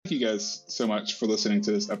Thank you guys so much for listening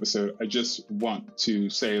to this episode. I just want to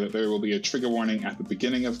say that there will be a trigger warning at the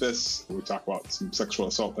beginning of this. We talk about some sexual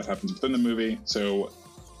assault that happens within the movie. So,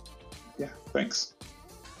 yeah, thanks.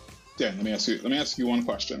 Dan, let me ask you one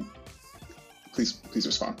question. Please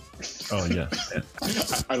respond. Oh, yeah.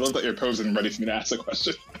 I love that you're posing ready for me to ask a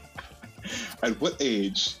question. At what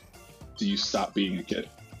age do you stop being a kid?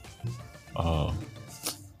 Oh.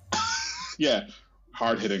 Yeah,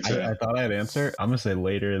 hard hitting. I thought I'd answer. I'm gonna say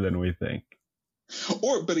later than we think.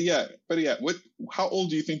 Or better yet, how old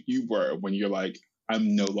do you think you were when you're like,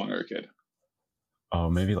 I'm no longer a kid? Oh,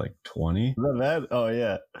 maybe like 20. Is that bad? Oh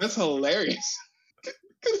yeah. That's hilarious.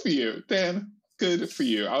 Good for you, Dan. Good for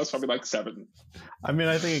you. I was probably like 7. I mean,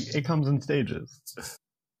 I think it comes in stages.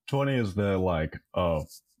 20 is the like, oh,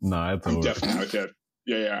 nah, it's I'm over. definitely not a kid.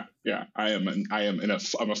 Yeah. I'm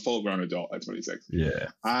a full grown adult at 26. Yeah.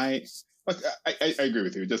 I agree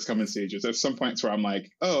with you. It does come in stages. There's some points where I'm like,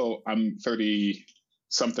 oh, I'm 30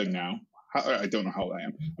 something now. I don't know how old I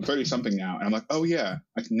am. I'm 30 something now. And I'm like, oh yeah,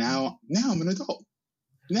 like now I'm an adult.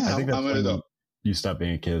 Now I'm an adult. You stop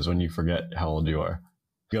being a kid is when you forget how old you are.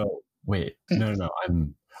 Go, wait, no,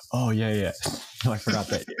 oh yeah. No, I forgot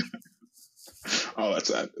that year. Oh, that's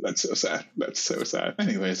sad. That's so sad. That's so sad.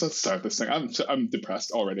 Anyways, let's start this thing. I'm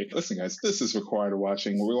depressed already. Listen, guys, this is Required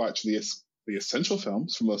Watching, where we watch the essential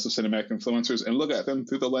films from lists of cinematic influencers and look at them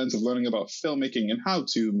through the lens of learning about filmmaking and how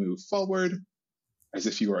to move forward as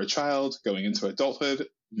if you were a child going into adulthood.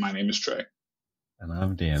 My name is Trey. And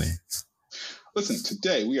I'm Danny. Listen,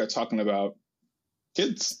 today we are talking about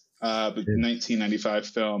Kids, the 1995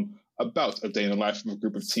 film about a day in the life of a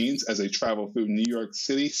group of teens as they travel through New York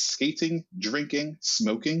City, skating, drinking,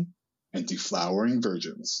 smoking, and deflowering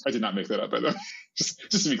virgins. I did not make that up, by the way.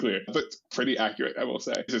 just to be clear, but pretty accurate, I will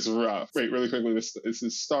say. This is rough. Wait, really quickly, this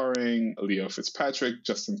is starring Leo Fitzpatrick,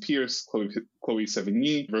 Justin Pierce, Chloe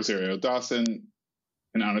Sevigny, Rosario Dawson,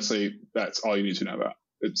 and honestly, that's all you need to know about.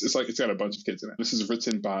 It's got a bunch of kids in it. This is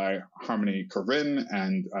written by Harmony Korine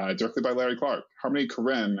and directed by Larry Clark. Harmony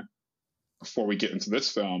Korine, before we get into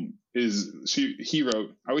this film, he wrote,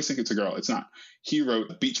 I always think it's a girl, it's not. He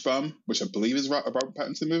wrote Beach Bum, which I believe is a Robert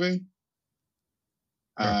Pattinson movie.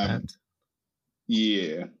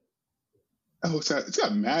 Yeah. Oh, it's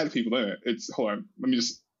got mad people in it. It's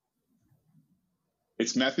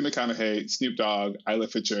Matthew McConaughey, Snoop Dogg, Isla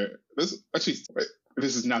Fisher. This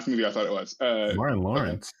is not the movie I thought it was. Martin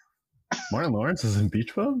Lawrence. Martin Lawrence is in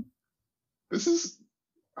Beach Bum?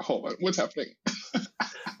 Hold on, what's happening?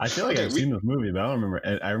 I feel like I've seen this movie, but I don't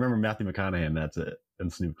remember. I remember Matthew McConaughey, and that's it,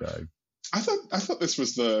 and Snoop Dogg. I thought this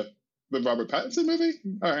was the Robert Pattinson movie.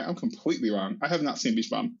 All right, I'm completely wrong. I have not seen Beach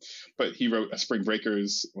Bum, but he wrote Spring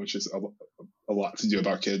Breakers, which is a lot to do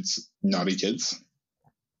about kids, naughty kids,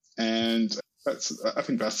 and I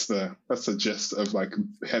think that's the gist of like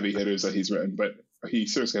heavy hitters that he's written. But he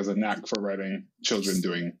seriously has a knack for writing children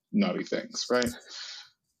doing naughty things, right?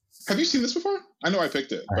 Have you seen this before? I know I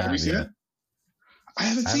picked it, but have you seen it? I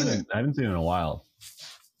haven't seen it. I haven't seen it in a while.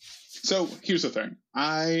 So here's the thing.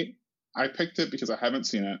 I picked it because I haven't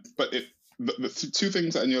seen it, but the two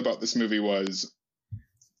things I knew about this movie was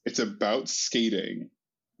it's about skating.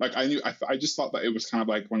 Like I just thought that it was kind of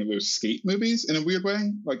like one of those skate movies in a weird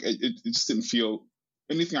way. Like it just didn't feel,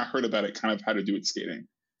 anything I heard about it kind of had to do with skating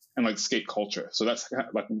and like skate culture. So that's kind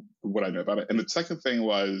of like what I know about it. And the second thing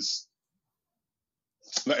was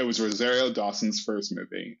that it was Rosario Dawson's first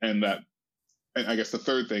movie, and I guess the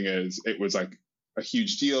third thing is it was like a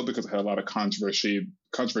huge deal because it had a lot of controversy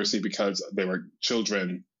because they were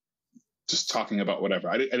children just talking about whatever.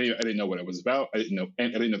 I didn't know what it was about. I didn't know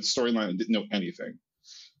the storyline. I didn't know anything.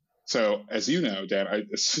 So as you know, Dan,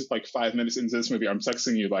 it's like 5 minutes into this movie, I'm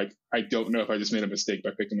texting you like, I don't know if I just made a mistake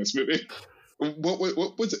by picking this movie. What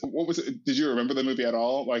was it? Did you remember the movie at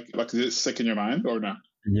all? Like did it stick in your mind or not?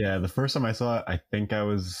 Yeah, the first time I saw it, I think I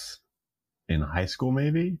was in high school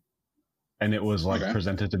maybe. And it was like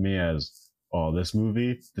presented to me as, oh, this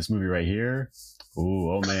movie right here.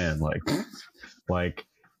 Ooh, oh man, like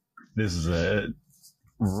this is a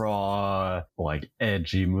raw, like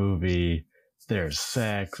edgy movie. There's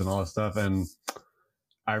sex and all this stuff. And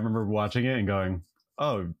I remember watching it and going,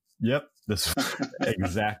 oh, yep, this is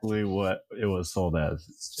exactly what it was sold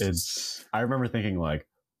as. I remember thinking like,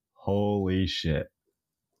 holy shit,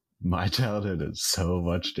 my childhood is so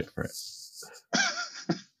much different.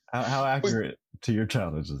 How accurate to your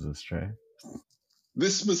childhood is this, Trey?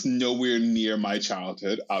 This was nowhere near my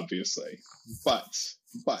childhood, obviously, but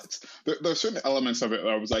there are certain elements of it that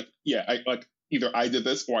I was like, yeah, either I did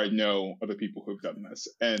this or I know other people who've done this.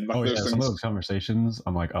 And like those things, some of those conversations,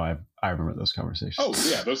 I'm like, oh, I remember those conversations. Oh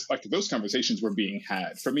yeah, those conversations were being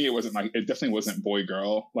had. For me, it wasn't like, it definitely wasn't boy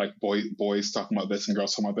girl, like boys talking about this and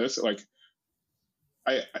girls talking about this. Like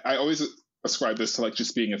I always ascribe this to like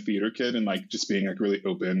just being a theater kid and like just being like really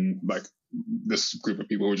open, like this group of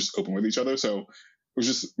people who were just open with each other. So it was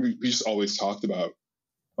just we just always talked about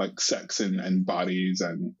like sex and bodies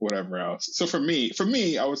and whatever else. So for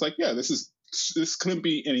me, I was like, yeah, this couldn't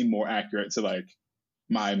be any more accurate to like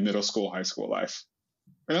my middle school, high school life,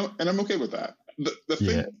 and I'm okay with that. The thing,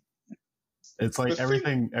 yeah, it's like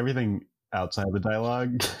everything outside the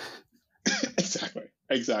dialogue.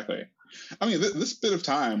 Exactly. I mean, this bit of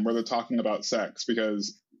time where they're talking about sex,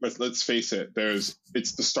 because let's face it,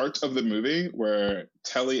 it's the start of the movie where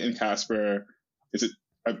Telly and Casper,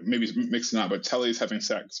 maybe mixing up, but Telly's having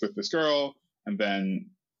sex with this girl, and then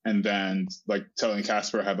like Telly and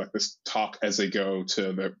Casper have like this talk as they go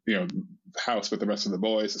to the house with the rest of the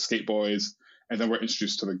boys, the skate boys, and then we're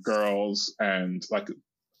introduced to the girls, and like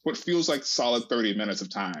what feels like solid 30 minutes of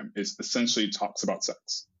time is essentially talks about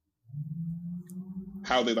sex,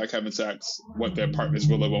 how they like having sex, what their partners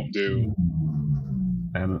will or won't do.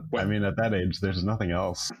 And I mean, at that age, there's nothing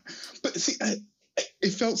else. But see, it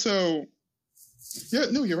felt so. Yeah,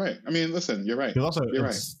 no, you're right. I mean, listen, you're right. You're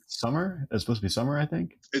right. Summer. It's supposed to be summer, I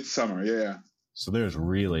think. It's summer, yeah. So there's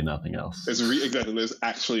really nothing else. Exactly. There's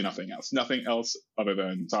actually nothing else. Nothing else other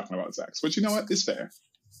than talking about sex. Which, you know what, is fair.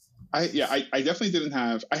 I definitely didn't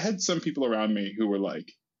have. I had some people around me who were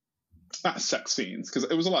like, not sex fiends, because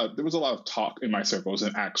there was a lot of talk in my circles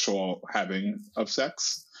and actual having of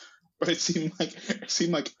sex. But it seemed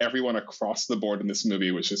like everyone across the board in this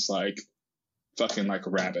movie was just like fucking like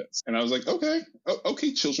rabbits, and I was like,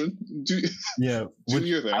 okay, children, do your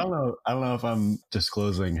thing. I don't know if I'm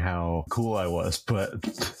disclosing how cool I was, but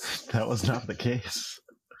that was not the case.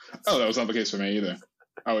 Oh, that was not the case for me either.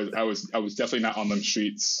 I was definitely not on them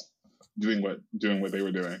streets doing what they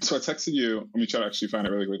were doing. So I texted you. Let me try to actually find it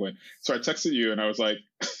really quickly. So I texted you, and I was like,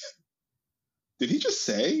 did he just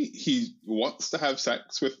say he wants to have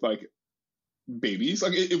sex with like babies?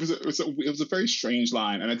 Like it was a very strange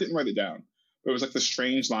line, and I didn't write it down. It was like the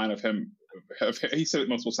strange line of him. He said it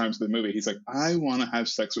multiple times in the movie. He's like, I want to have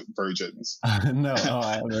sex with virgins. No,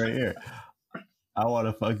 I have it right here. I want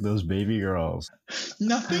to fuck those baby girls.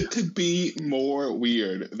 Nothing could be more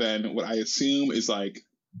weird than what I assume is like,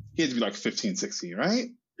 he had to be like 15, 16, right?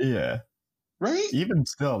 Yeah. Right? Even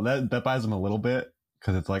still, that buys him a little bit,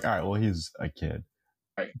 because it's like, all right, well, he's a kid.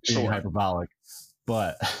 Right. Being hyperbolic.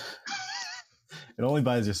 But it only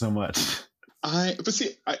buys you so much. I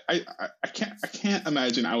can't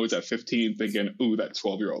imagine I was at 15 thinking, ooh, that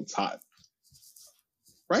 12-year-old's hot.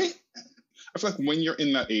 Right? I feel like when you're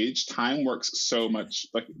in that age, time works so much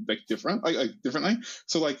like differently.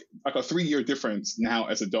 So like a 3-year difference now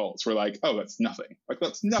as adults, we're like, oh, that's nothing. Like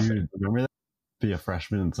that's nothing. Dude, remember that? Be a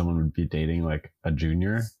freshman and someone would be dating like a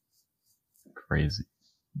junior? Crazy.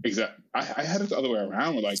 Exactly. I had it the other way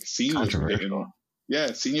around, where like seniors were dating.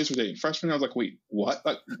 Yeah, seniors were dating freshmen. I was like, wait, what?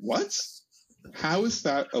 Like what? How is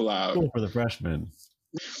that allowed? Cool for the freshmen.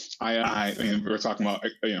 I mean, we were talking about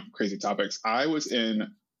crazy topics. I was in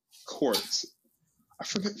court. I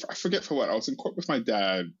forget for what. I was in court with my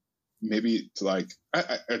dad, maybe to like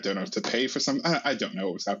I don't know, to pay for some. I don't know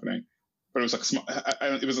what was happening, but it was like small.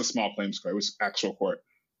 It was a small claims court. It was actual court.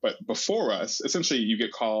 But before us, essentially, you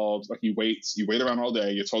get called. Like you wait around all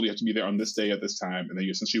day. You're told you have to be there on this day at this time, and then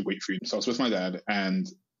you essentially wait for you. So I was with my dad, and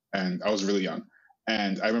I was really young.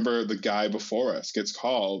 And I remember the guy before us gets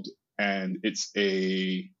called, and it's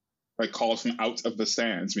called from out of the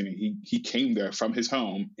stands, meaning he came there from his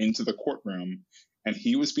home into the courtroom, and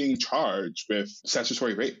he was being charged with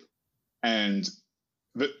statutory rape. And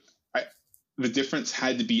the difference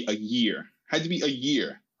had to be a year.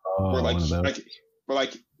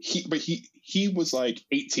 He was like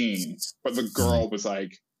 18, but the girl was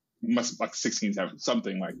like, must like 16, 17,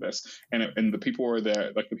 something like this. And the people were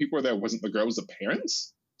there, wasn't the girl, it was the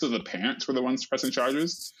parents. So the parents were the ones pressing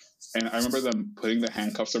charges. And I remember them putting the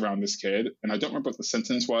handcuffs around this kid. And I don't remember what the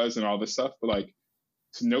sentence was and all this stuff, but like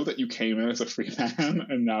to know that you came in as a free man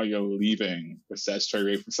and now you're leaving with statutory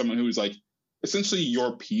rape for someone who is like essentially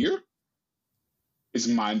your peer is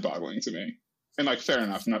mind boggling to me. And like, fair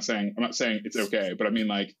enough. I'm not saying it's okay, but I mean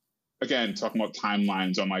like, again, talking about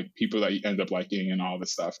timelines on like people that you end up liking and all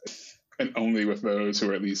this stuff, and only with those who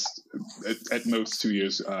are at least at most 2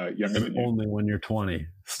 years younger than you. Only when you're 20.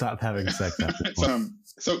 Stop having sex after 20.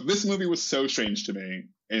 So this movie was so strange to me,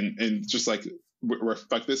 and just like we're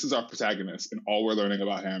like, this is our protagonist, and all we're learning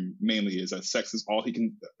about him mainly is that sex is all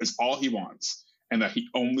he wants, and that he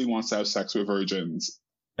only wants to have sex with virgins.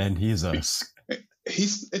 And he's the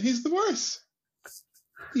worst.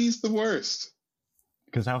 He's the worst.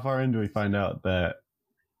 Because how far in do we find out that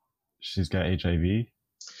she's got HIV?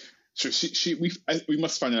 Sure, we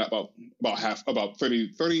must find out about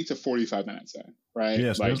 30 to 45 minutes in, right?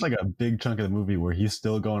 Yeah, so there's like a big chunk of the movie where he's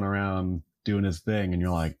still going around doing his thing, and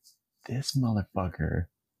you're like, this motherfucker.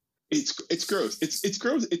 It's gross. It's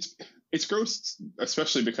gross. It's gross,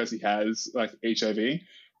 especially because he has like HIV.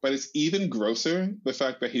 But it's even grosser the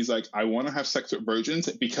fact that he's like, I want to have sex with virgins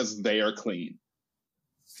because they are clean,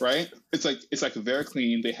 right? It's like they're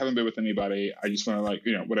clean. They haven't been with anybody. I just want to like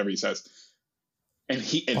whatever he says. And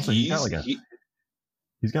he's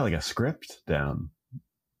got like a script down.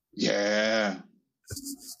 Yeah.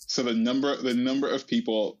 So the number of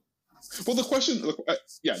people. Well,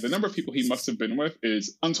 the number of people he must have been with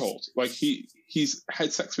is untold. Like he's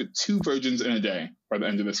had sex with 2 virgins in a day by the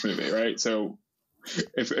end of this movie, right? So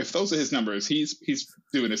if those are his numbers, he's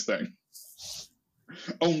doing his thing.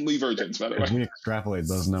 Only virgins, by the way. If we extrapolate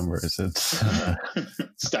those numbers, it's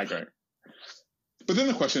staggering. But then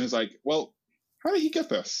the question is like, well, how did he get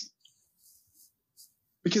this?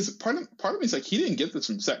 Because part of me is like, he didn't get this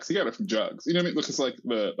from sex. He got it from drugs. You know what I mean? Because like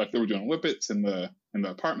they were doing whippets in the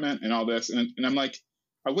apartment and all this, and I'm like,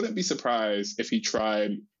 I wouldn't be surprised if he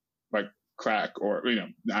tried like crack or I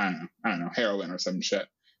don't know heroin or some shit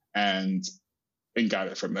and got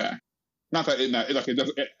it from there. Not that it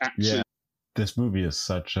doesn't actually. Yeah, this movie is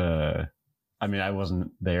such a. I mean, I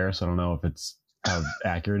wasn't there, so I don't know if it's how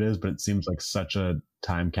accurate it is, but it seems like such a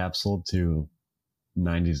time capsule to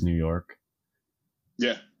 90s New York.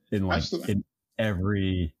 Yeah, in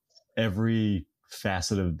every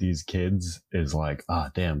facet of these kids is like,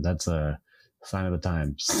 damn, that's a sign of the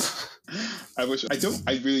times. I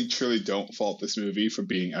really truly don't fault this movie for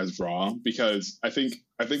being as raw, because I think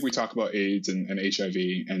we talk about AIDS and HIV,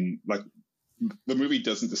 and like the movie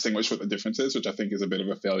doesn't distinguish what the difference is, which I think is a bit of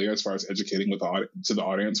a failure as far as educating to the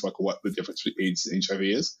audience like what the difference between AIDS and HIV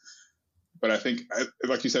is. But I think,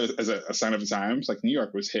 like you said, as a sign of the times, like New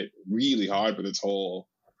York was hit really hard with its whole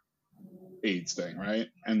AIDS thing, right?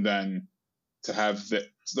 And then to have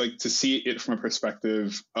to see it from a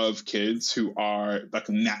perspective of kids who are like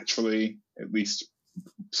naturally, at least,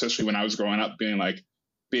 especially when I was growing up,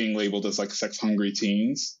 being labeled as like sex hungry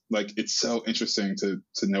teens, like it's so interesting to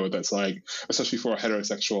know what that's like, especially for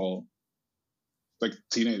heterosexual like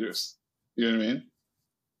teenagers. You know what I mean?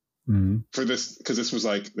 Mm-hmm. For this, because this was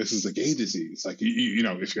like, this is a gay disease. Like you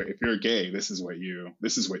know, if you're gay, this is what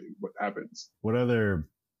happens. What other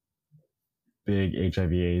big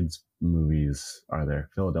HIV/AIDS movies are there?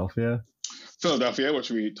 Philadelphia,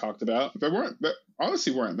 which we talked about. There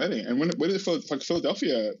honestly weren't many. And when did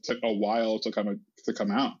Philadelphia took a while to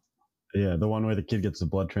come out. Yeah, the one where the kid gets a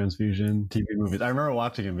blood transfusion. TV movies. I remember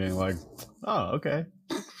watching it, being like, "Oh, okay."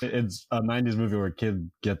 It's a 90s movie where a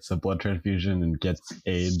kid gets a blood transfusion and gets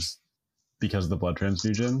AIDS because of the blood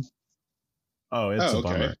transfusion. Oh, it's a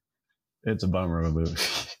bummer. It's a bummer of a movie.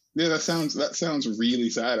 Yeah, that sounds really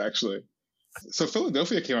sad, actually. So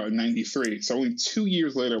Philadelphia came out in 93. So only 2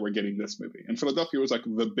 years later, we're getting this movie. And Philadelphia was like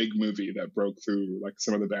the big movie that broke through like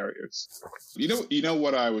some of the barriers. You know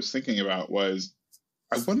what I was thinking about was,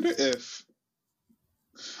 I wonder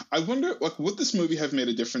like, would this movie have made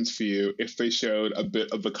a difference for you if they showed a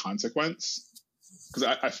bit of the consequence?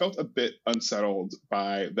 Because I felt a bit unsettled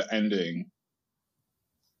by the ending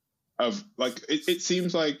of like, it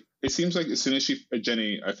seems like as soon as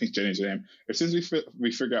Jenny, I think Jenny's her name, as soon as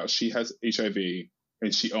we figure out she has HIV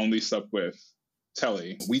and she only slept with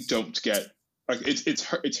Telly, we don't get like,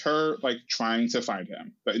 it's her like trying to find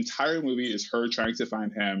him. The entire movie is her trying to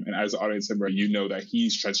find him, and as the audience member, you know that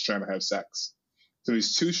he's just trying to have sex. So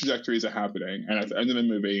these two trajectories are happening, and at the end of the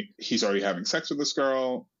movie, he's already having sex with this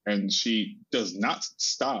girl, and she does not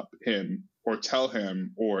stop him or tell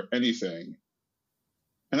him or anything.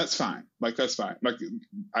 And that's fine. Like, that's fine. Like,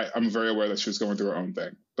 I'm very aware that she was going through her own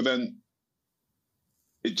thing. But then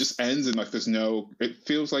it just ends, and like it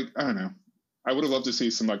feels like, I don't know. I would have loved to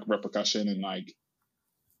see some like repercussion and like.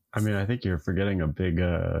 I mean, I think you're forgetting a big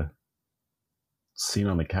scene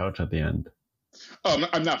on the couch at the end. Oh,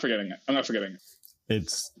 I'm not forgetting it.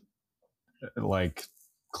 It's like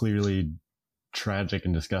clearly tragic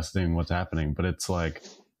and disgusting what's happening, but it's like,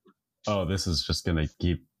 oh, this is just going to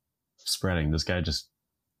keep spreading. This guy just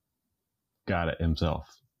got it himself.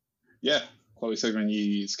 Yeah. Chloe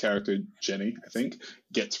Sevigny's character, Jenny, I think,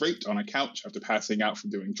 gets raped on a couch after passing out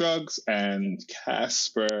from doing drugs, and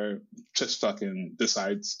Casper just fucking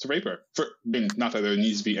decides to rape her. Not that there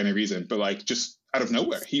needs to be any reason, but like just out of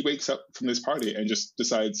nowhere. He wakes up from this party and just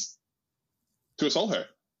decides to assault her.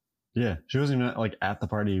 Yeah, she wasn't even like at the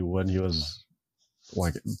party when he was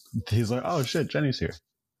like, he's like, oh shit, Jenny's here.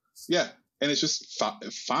 Yeah, and it's just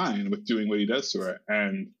fine with doing what he does to her.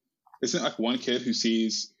 And isn't like one kid who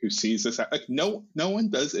sees this, like no one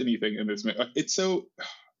does anything in this movie. Like, it's so,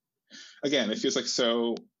 again, it feels like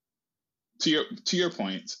so. To your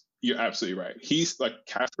point, you're absolutely right. He's like,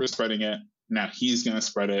 Casper is spreading it. Now he's gonna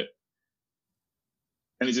spread it,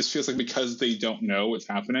 and it just feels like because they don't know what's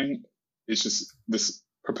happening, it's just this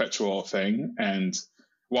perpetual thing. And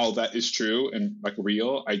while that is true and like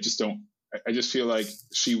real, I just feel like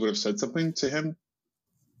she would have said something to him.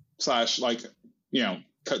 / like,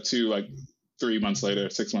 cut to like 3 months later,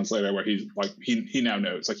 6 months later, where he's like, he now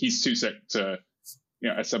knows, like he's too sick to,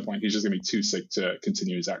 at some point he's just gonna be too sick to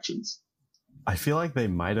continue his actions. I feel like they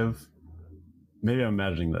might have. Maybe I'm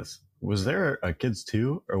imagining this. Was there a Kids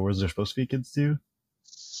 2, or was there supposed to be Kids 2?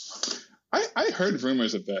 I heard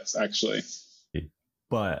rumors of this actually,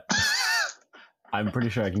 but I'm pretty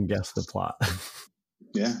sure I can guess the plot.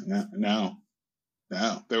 Yeah, no,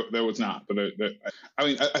 there was not. But I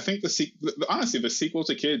mean, I think honestly, the sequel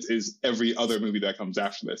to Kids is every other movie that comes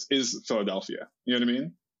after this is Philadelphia. You know what I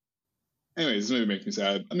mean? Anyways, this movie makes me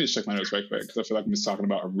sad. Let me just check my notes right quick because I feel like I'm just talking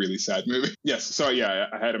about a really sad movie. Yes, so yeah,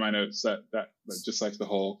 I had in my notes that just like the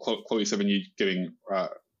whole Chloe Sevigny getting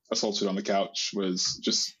assaulted on the couch was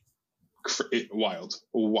just wild.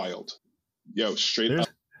 Yo, straight up.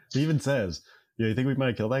 He even says, "Yeah, you think we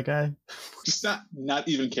might kill that guy?" Just not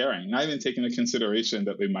even caring, not even taking into consideration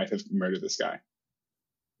that they might have murdered this guy.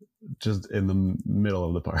 Just in the middle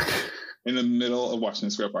of the park. In the middle of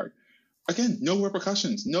Washington Square Park. Again, no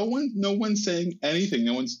repercussions. No one's saying anything.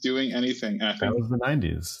 No one's doing anything. And I think that was the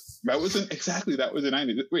 90s. That was the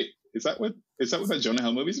 90s. Wait, is that what that Jonah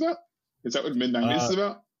Hill movie's about? Is that what mid 90s is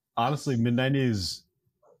about? Honestly, mid 90s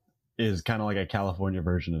is kind of like a California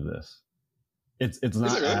version of this.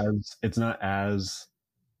 It's not as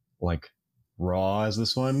like raw as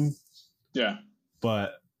this one. Yeah,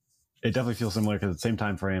 but it definitely feels similar because at the same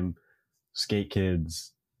time frame, skate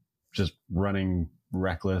kids just running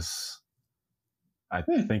reckless. I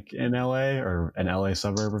think in LA or an LA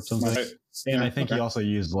suburb or something. I think he also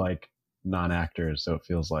used like non-actors, so it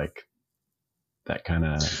feels like that kind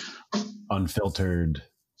of unfiltered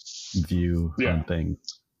view on things.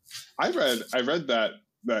 I read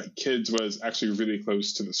that Kids was actually really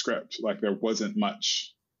close to the script. Like there wasn't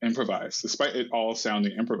much improvised, despite it all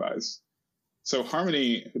sounding improvised. So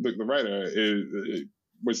Harmony, the writer,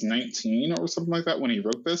 was 19 or something like that when he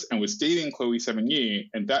wrote this, and was dating Chloe Sevigny,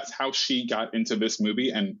 and that's how she got into this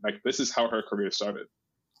movie, and like this is how her career started,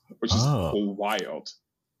 which is wild.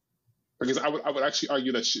 Because I would actually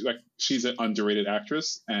argue that she's an underrated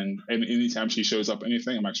actress, and anytime she shows up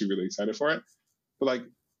anything, I'm actually really excited for it. But like,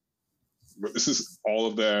 this is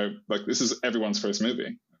this is everyone's first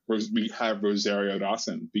movie. We have Rosario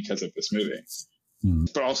Dawson because of this movie.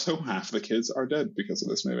 But also half the kids are dead because of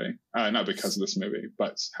this movie. Not because of this movie,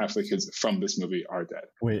 but half the kids from this movie are dead.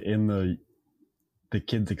 Wait, in the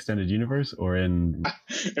kids extended universe or in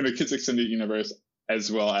the kids extended universe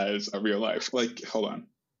as well as a real life? Like, hold on.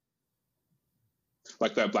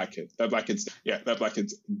 Like that black kid. That black kid's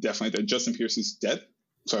definitely dead. Justin Pierce is dead.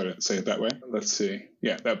 Sorry to say it that way. Let's see.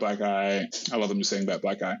 Yeah, that black guy. I love him just saying that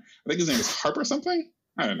black guy. I think his name is Harper something.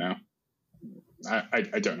 I don't know. I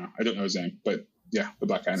don't know. I don't know his name, but yeah, the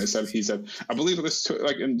black guy. And he said, I believe it was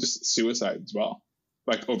like in just suicide as well,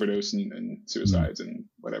 like overdose and suicides and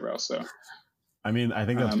whatever else. So, I mean, I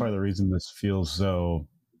think that's part of the reason this feels so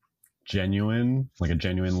genuine, like a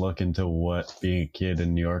genuine look into what being a kid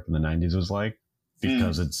in New York in the 90s was like,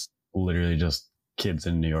 because it's literally just kids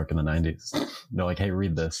in New York in the 90s. They're like, hey,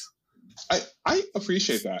 read this. I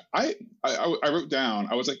appreciate that. I wrote down,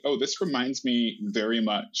 I was like, oh, this reminds me very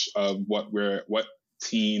much of what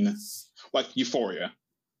teen, like Euphoria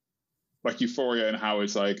and how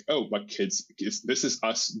it's like, oh, like kids, this is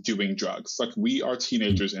us doing drugs. Like we are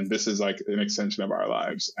teenagers and this is like an extension of our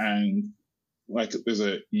lives. And like there's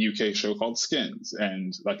a UK show called Skins,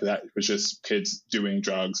 and like that was just kids doing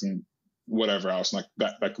drugs and whatever else, like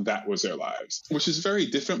that was their lives, which is very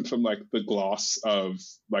different from like the gloss of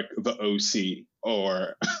like the OC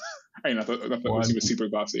or I thought the OC was super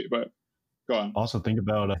glossy, but go on. Also think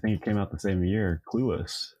about, I think it came out the same year,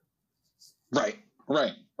 Clueless. Right. Or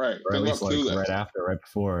at least like right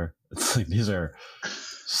before. It's like these are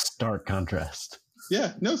stark contrast.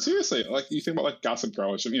 Yeah, no, seriously. Like you think about like Gossip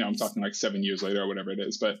Girl, which, I'm talking like 7 years later or whatever it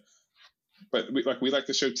is, but we like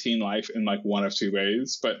to show teen life in like one of two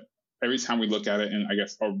ways, but every time we look at it in, I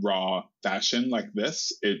guess, a raw fashion like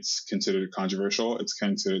this, it's considered controversial. It's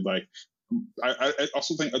considered like, I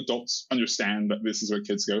also think adults understand that this is what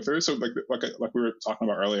kids go through. So like we were talking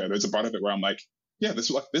about earlier, there's a part of it where I'm like, yeah,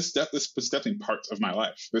 this was definitely part of my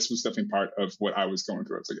life. This was definitely part of what I was going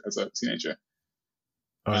through as a teenager.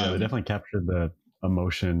 Oh yeah, they definitely captured the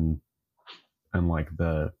emotion and like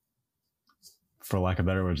for lack of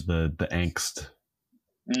better words, the angst.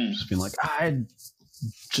 Just being like, I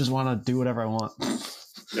just want to do whatever I want.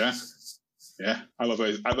 Yeah. I love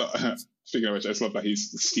that. Speaking of which, I just love that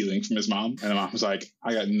he's stealing from his mom, and the mom's like,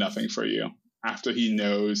 I got nothing for you. After he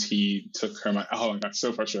knows he took her money. Oh my God,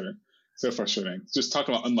 so frustrating. Just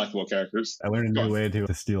talking about unlikable characters. I learned a new way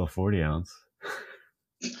to steal a 40 ounce.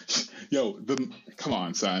 Yo, come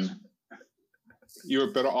on, son.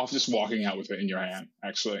 You're better off just walking out with it in your hand,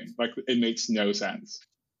 actually. Like, it makes no sense.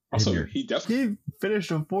 Also, he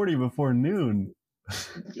finished a 40 before noon.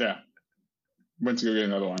 Yeah. Went to go get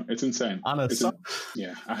another one. It's insane.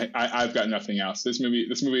 Yeah, I've got nothing else. This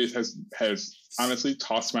movie has honestly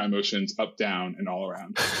tossed my emotions up, down, and all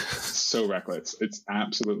around. So reckless. It's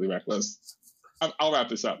absolutely reckless. I'll wrap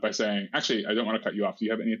this up by saying, actually, I don't want to cut you off. Do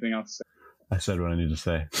you have anything else to say? I said what I need to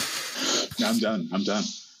say. No, I'm done.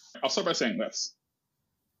 I'll start by saying this.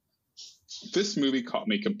 This movie caught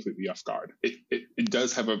me completely off guard. It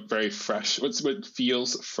does have a very fresh, what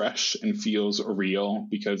feels fresh and feels real,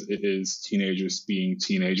 because it is teenagers being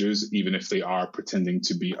teenagers, even if they are pretending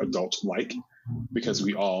to be adult-like, because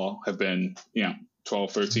we all have been,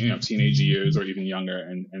 12, 13, teenage years or even younger,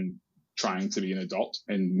 and trying to be an adult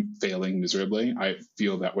and failing miserably. I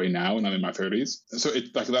feel that way now, and I'm in my 30s. So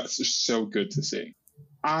that's just so good to see.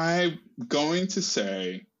 I'm going to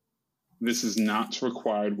say this is not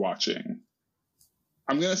required watching.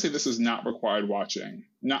 I'm going to say this is not required watching,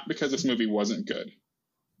 not because this movie wasn't good,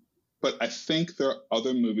 but I think there are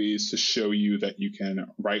other movies to show you that you can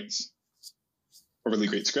write a really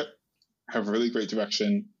great script, have really great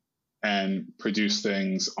direction, and produce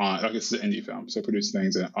things on, like, this is an indie film, so produce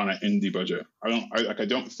things on an indie budget. I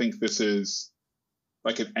don't think this is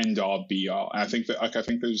like an end all be all. And I think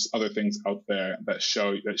there's other things out there that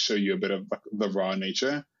show you a bit of like the raw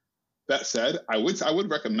nature. That said, I would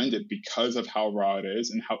recommend it because of how raw it is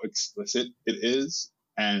and how explicit it is,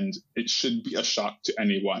 and it should be a shock to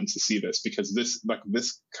anyone to see this, because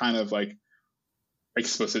this kind of like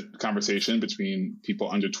explicit conversation between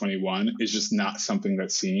people under 21 is just not something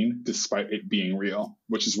that's seen, despite it being real.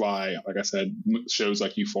 Which is why, like I said, shows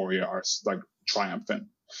like Euphoria are like triumphant,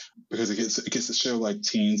 because it gets to show like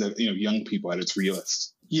teens, young people at its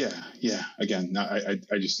realest. Yeah. Again, I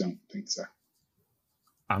just don't think so.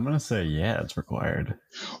 I'm going to say, yeah, it's required.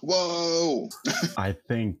 Whoa! I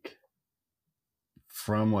think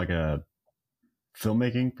from like a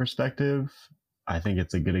filmmaking perspective, I think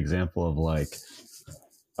it's a good example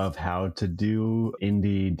of how to do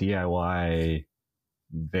indie DIY,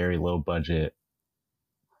 very low budget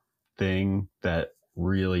thing that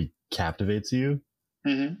really captivates you.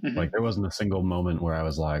 Mm-hmm. Like, there wasn't a single moment where I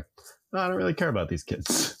was like, no, I don't really care about these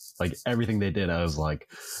kids. Like, everything they did, I was like,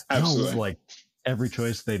 absolutely. No, like, every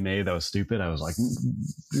choice they made that was stupid, I was like,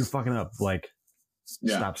 you're fucking up. Like,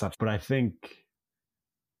 stop. But I think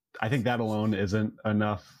that alone isn't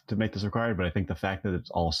enough to make this required. But I think the fact that it's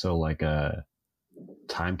also like a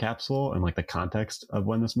time capsule and like the context of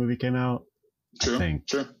when this movie came out, true.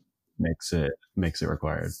 makes it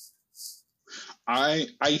required. I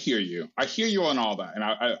hear you. I hear you on all that, and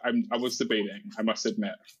I was debating, I must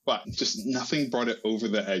admit, but just nothing brought it over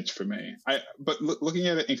the edge for me. But looking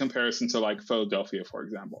at it in comparison to like Philadelphia, for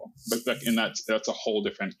example, but like that's a whole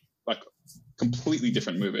different, like, completely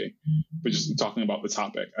different movie. But just talking about the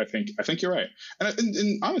topic, I think you're right,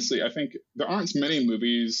 and honestly, I think there aren't many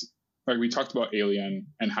movies, like we talked about Alien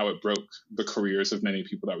and how it broke the careers of many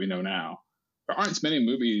people that we know now. There aren't many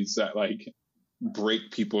movies that like break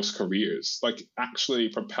people's careers, like actually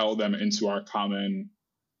propel them into our common,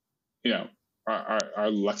 our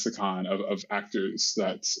lexicon of actors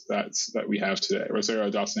that we have today. Rosario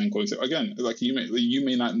Dawson and Chloe, again, like you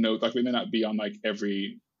may not know, like they may not be on like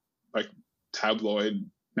every like tabloid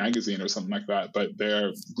magazine or something like that, but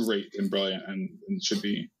they're great and brilliant and should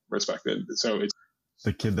be respected. So it's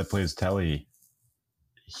the kid that plays Telly.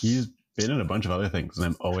 He's been in a bunch of other things, and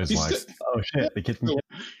I'm always oh shit, the kid can...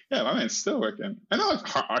 Yeah, my man's still working. I know, like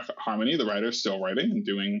Harmony, the writer's still writing and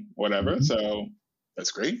doing whatever, so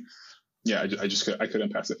that's great. Yeah, I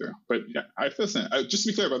couldn't pass it through. But yeah, listen, just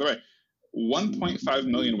to be clear, by the way, 1.5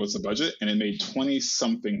 million was the budget, and it made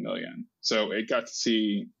 20-something million. So it got to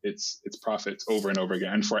see its profits over and over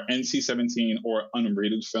again. And for NC-17 or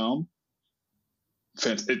unrated film,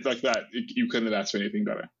 you couldn't have asked for anything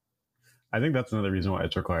better. I think that's another reason why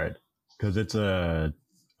it's required. Because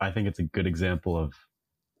I think it's a good example of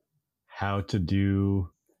how to do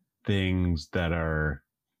things that are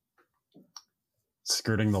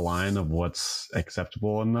skirting the line of what's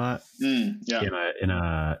acceptable and not in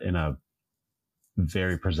a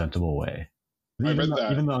very presentable way. Even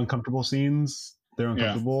the uncomfortable scenes, they're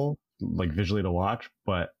uncomfortable, like visually to watch,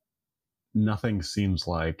 but nothing seems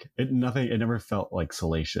like it. It never felt like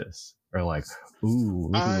salacious or like,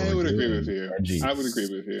 ooh. I would agree with you. I would agree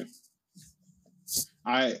with you.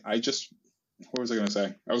 I just, what was I going to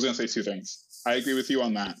say? I was going to say two things. I agree with you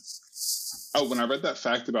on that. Oh, when I read that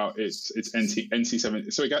fact about it's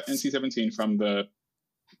NC-17, so we got NC-17 from the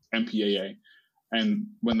MPAA, and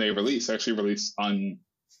when they actually released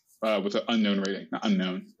with an unknown rating, not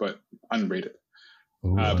unknown, but unrated.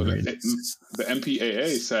 Ooh, but the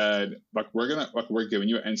MPAA said, like, we're giving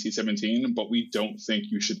you an NC-17, but we don't think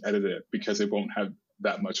you should edit it because it won't have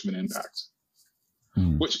that much of an impact.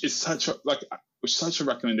 Which is such a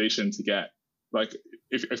recommendation to get. Like,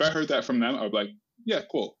 if I heard that from them, I would be like, yeah,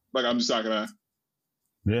 cool. Like, I'm just not gonna.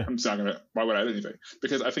 Why would I edit anything?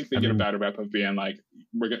 Because I think they get a bad rep of being like,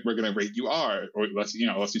 we're gonna rate you R, or unless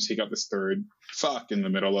you take out this third fuck in the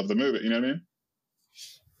middle of the movie. You know what I mean?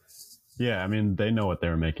 Yeah, I mean, they know what they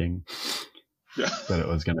were making. Yeah. That it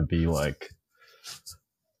was going to be like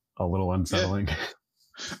a little unsettling. Yeah.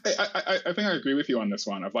 I think I agree with you on this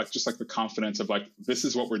one of like just like the confidence of like, this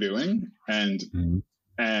is what we're doing, and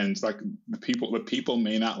like the people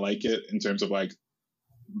may not like it in terms of like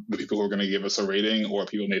the people who are going to give us a rating, or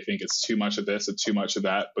people may think it's too much of this or too much of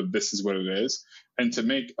that, but this is what it is. And to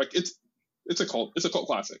make like it's a cult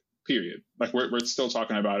classic, period. Like we're still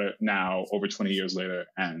talking about it now over 20 years later,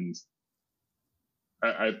 and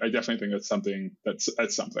I definitely think that's something.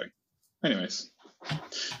 That's something. Anyways,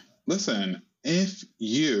 listen, if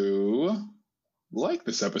you like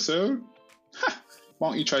this episode, why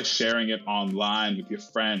don't you try sharing it online with your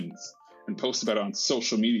friends and post about it on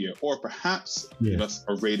social media, or perhaps give us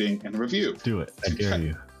a rating and review. Do it. I dare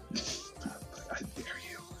you. I dare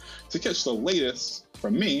you. To catch the latest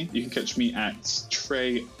from me, you can catch me at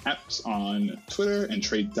Trey Epps on Twitter and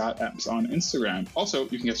Trey.Epps on Instagram. Also,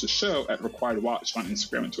 you can catch the show at Required Watch on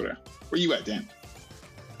Instagram and Twitter. Where you at, Dan?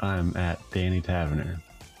 I'm at Danny Taverner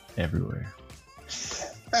everywhere.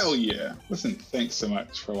 Hell yeah. Listen, thanks so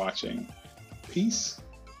much for watching. Peace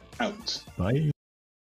out. Bye.